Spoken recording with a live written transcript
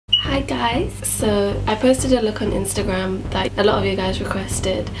Hi guys, so I posted a look on Instagram that a lot of you guys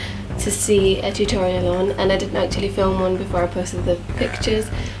requested to see a tutorial on, and I didn't actually film one before I posted the pictures,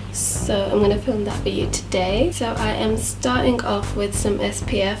 so I'm going to film that for you today. So I am starting off with some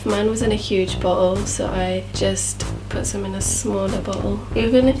SPF. Mine was in a huge bottle, so I just put some in a smaller bottle.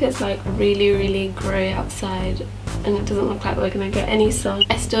 Even if it's like really grey outside and it doesn't look like we're gonna get any sun,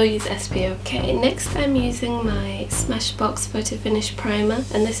 I still use SPF. Okay, next I'm using my Smashbox Photo Finish Primer,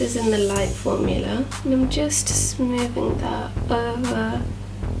 and this is in the light formula, and I'm just smoothing that over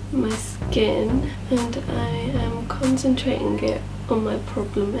my skin, and I am concentrating it on my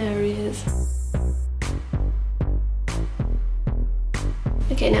problem areas.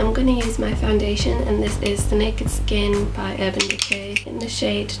 Okay, now I'm going to use my foundation, and this is the Naked Skin by Urban Decay in the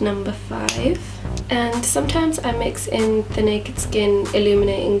shade number 5. And sometimes I mix in the Naked Skin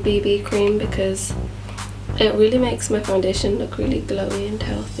Illuminating BB Cream because it really makes my foundation look really glowy and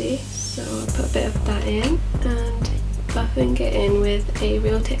healthy. So I'll put a bit of that in and buffing it in with a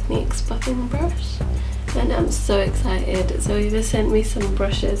Real Techniques buffing brush. And I'm so excited. Zoeva sent me some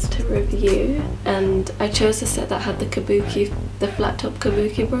brushes to review, and I chose a set that had the flat top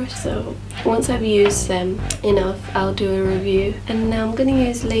kabuki brush, so once I've used them enough I'll do a review. And now I'm going to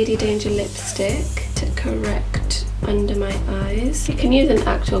use Lady Danger lipstick to correct under my eyes. You can use an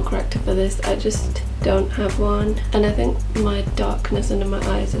actual corrector for this, I just don't have one, and I think my darkness under my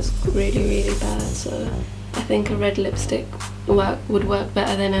eyes is really bad, so I think a red lipstick would work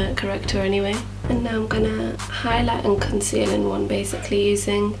better than a corrector anyway. And now I'm gonna highlight and conceal in one, basically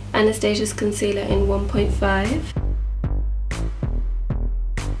using Anastasia's Concealer in 1.5.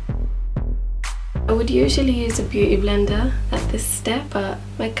 I would usually use a beauty blender at this step, but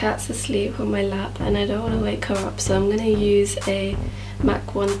my cat's asleep on my lap and I don't want to wake her up, so I'm gonna use a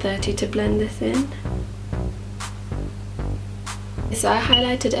MAC 130 to blend this in. So I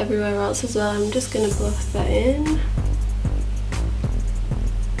highlighted everywhere else as well. I'm just going to buff that in.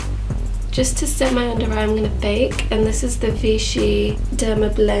 Just to set my under eye, I'm going to bake, and this is the Vichy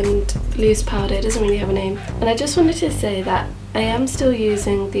Dermablend loose powder. It doesn't really have a name. And I just wanted to say that I am still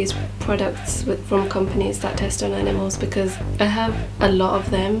using these products from companies that test on animals because I have a lot of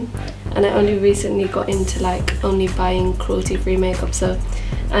them, and I only recently got into like only buying cruelty-free makeup. So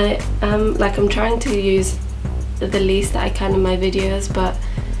I'm trying to use the least that I can in my videos, but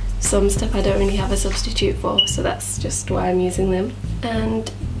some stuff I don't really have a substitute for, so that's just why I'm using them. And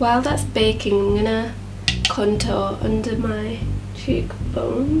while that's baking, I'm gonna contour under my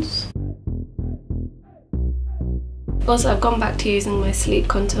cheekbones. Also, I've gone back to using my Sleek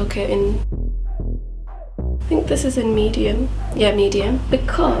contour kit in, I think this is in medium. Yeah, medium.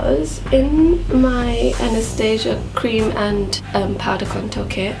 Because in my Anastasia cream and powder contour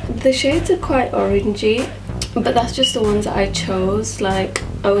kit, the shades are quite orangey, but that's just the ones that I chose. Like,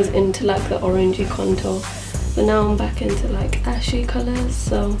 I was into like the orangey contour, but now I'm back into like ashy colours,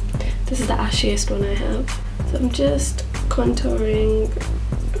 so this is the ashiest one I have. So I'm just contouring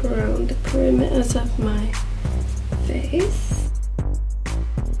around the perimeters of my face,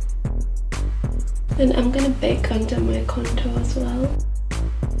 and I'm gonna bake under my contour as well.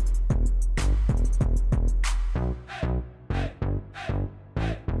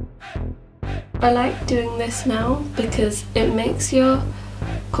 I like doing this now because it makes your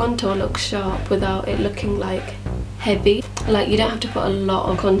contour look sharp without it looking like heavy. Like, you don't have to put a lot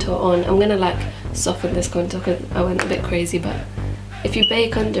of contour on. I'm gonna like soften this contour because I went a bit crazy, but if you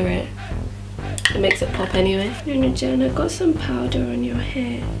bake under it, it makes it pop anyway. Jen, I got some powder on your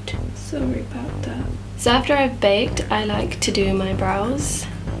head. Sorry about that. So after I've baked, I like to do my brows.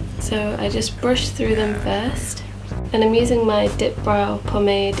 So I just brush through them first. And I'm using my Dipbrow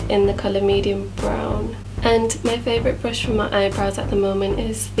pomade in the colour medium brown. And my favourite brush for my eyebrows at the moment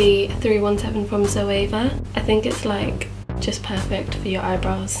is the 317 from Zoeva. I think it's like just perfect for your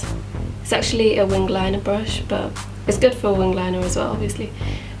eyebrows. It's actually a wing liner brush, but it's good for a wing liner as well, obviously.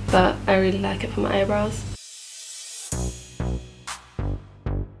 But I really like it for my eyebrows.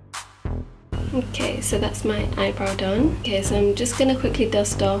 Okay, so that's my eyebrow done. Okay, so I'm just gonna quickly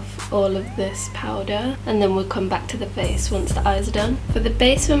dust off all of this powder, and then we'll come back to the face once the eyes are done. For the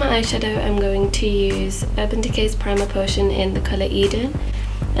base for my eyeshadow, I'm going to use Urban Decay's Primer Potion in the colour Eden.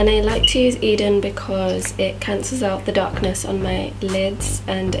 And I like to use Eden because it cancels out the darkness on my lids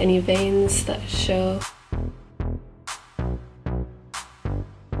and any veins that show.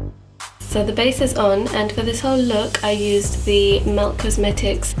 So the base is on, and for this whole look I used the Melt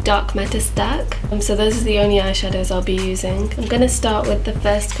Cosmetics Dark Matter Stack. So those are the only eyeshadows I'll be using. I'm going to start with the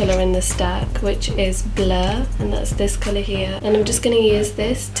first colour in the stack, which is Blur, and that's this colour here. And I'm just going to use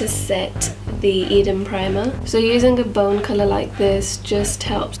this to set the Eden primer. So using a bone colour like this just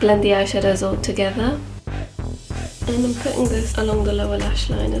helps blend the eyeshadows all together. And I'm putting this along the lower lash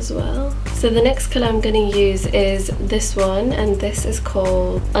line as well. So the next colour I'm going to use is this one, and this is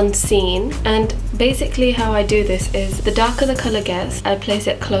called Unseen. And basically how I do this is the darker the colour gets, I place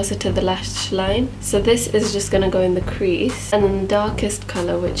it closer to the lash line. So this is just going to go in the crease, and then the darkest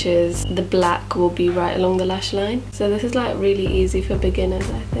colour, which is the black, will be right along the lash line. So this is like really easy for beginners,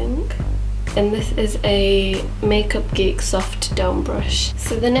 I think. And this is a Makeup Geek soft dome brush.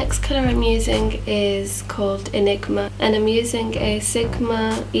 So the next colour I'm using is called Enigma, and I'm using a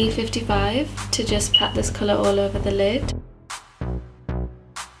Sigma E55 to just pat this colour all over the lid.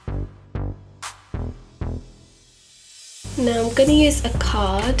 Now I'm going to use a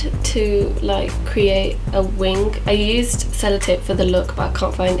card to like create a wing. I used sellotape for the look, but I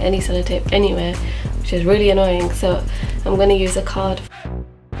can't find any sellotape anywhere, which is really annoying, so I'm going to use a card.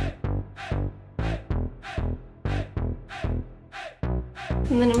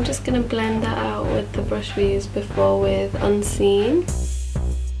 And then I'm just going to blend that out with the brush we used before with Unseen.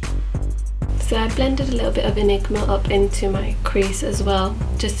 So I blended a little bit of Enigma up into my crease as well,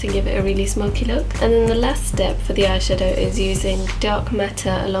 just to give it a really smoky look. And then the last step for the eyeshadow is using dark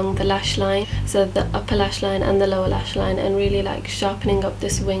matter along the lash line, so the upper lash line and the lower lash line, and really like sharpening up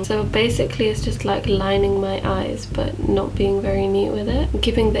this wing. So basically it's just like lining my eyes but not being very neat with it,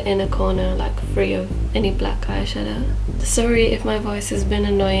 keeping the inner corner like free of any black eyeshadow. Sorry if my voice has been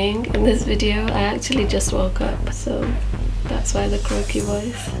annoying in this video, I actually just woke up, so that's why the croaky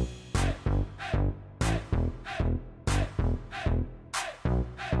voice.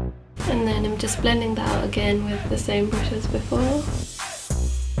 And then I'm just blending that out again with the same brush as before.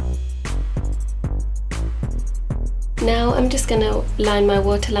 Now I'm just going to line my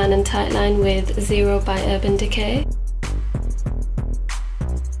waterline and tightline with Zero by Urban Decay.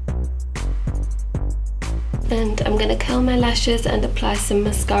 And I'm going to curl my lashes and apply some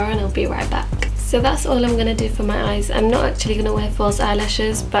mascara, and I'll be right back. So that's all I'm going to do for my eyes. I'm not actually going to wear false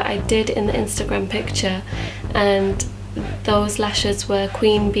eyelashes, but I did in the Instagram picture, and those lashes were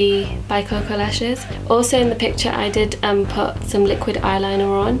Queen Bee by Koko lashes. Also in the picture I did put some liquid eyeliner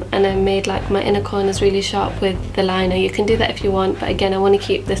on, and I made like my inner corners really sharp with the liner. You can do that if you want, but again I want to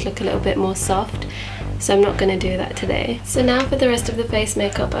keep this look a little bit more soft, so I'm not going to do that today. So now for the rest of the face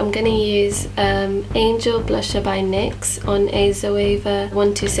makeup, I'm going to use Angel Blusher by NYX on a Zoeva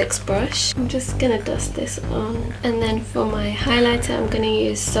 126 brush. I'm just going to dust this on. And then for my highlighter, I'm going to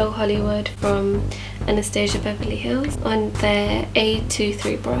use So Hollywood from Anastasia Beverly Hills on their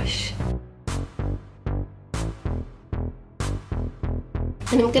A23 brush.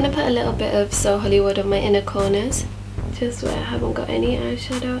 And I'm going to put a little bit of So Hollywood on my inner corners, just where I haven't got any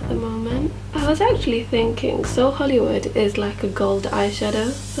eyeshadow at the moment. I was actually thinking So Hollywood is like a gold eyeshadow,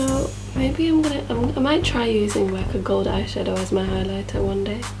 so maybe I might try using like a gold eyeshadow as my highlighter one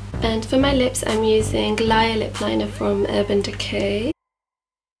day. And for my lips, I'm using Liar Lip Liner from Urban Decay.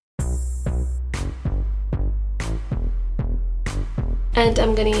 And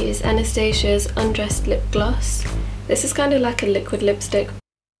I'm going to use Anastasia's Undressed Lip Gloss. This is kind of like a liquid lipstick.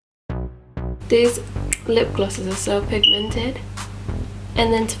 These lip glosses are so pigmented.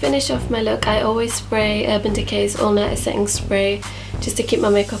 And then to finish off my look, I always spray Urban Decay's All Night Setting Spray just to keep my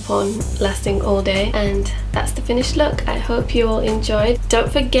makeup on lasting all day. And that's the finished look. I hope you all enjoyed.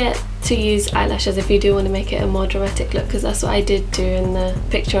 Don't forget to use eyelashes if you do want to make it a more dramatic look, because that's what I did do in the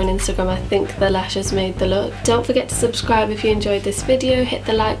picture on Instagram. I think the lashes made the look. Don't forget to subscribe if you enjoyed this video, hit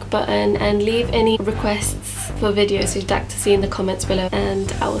the like button, and leave any requests for videos you'd like to see in the comments below.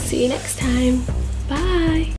 And I will see you next time.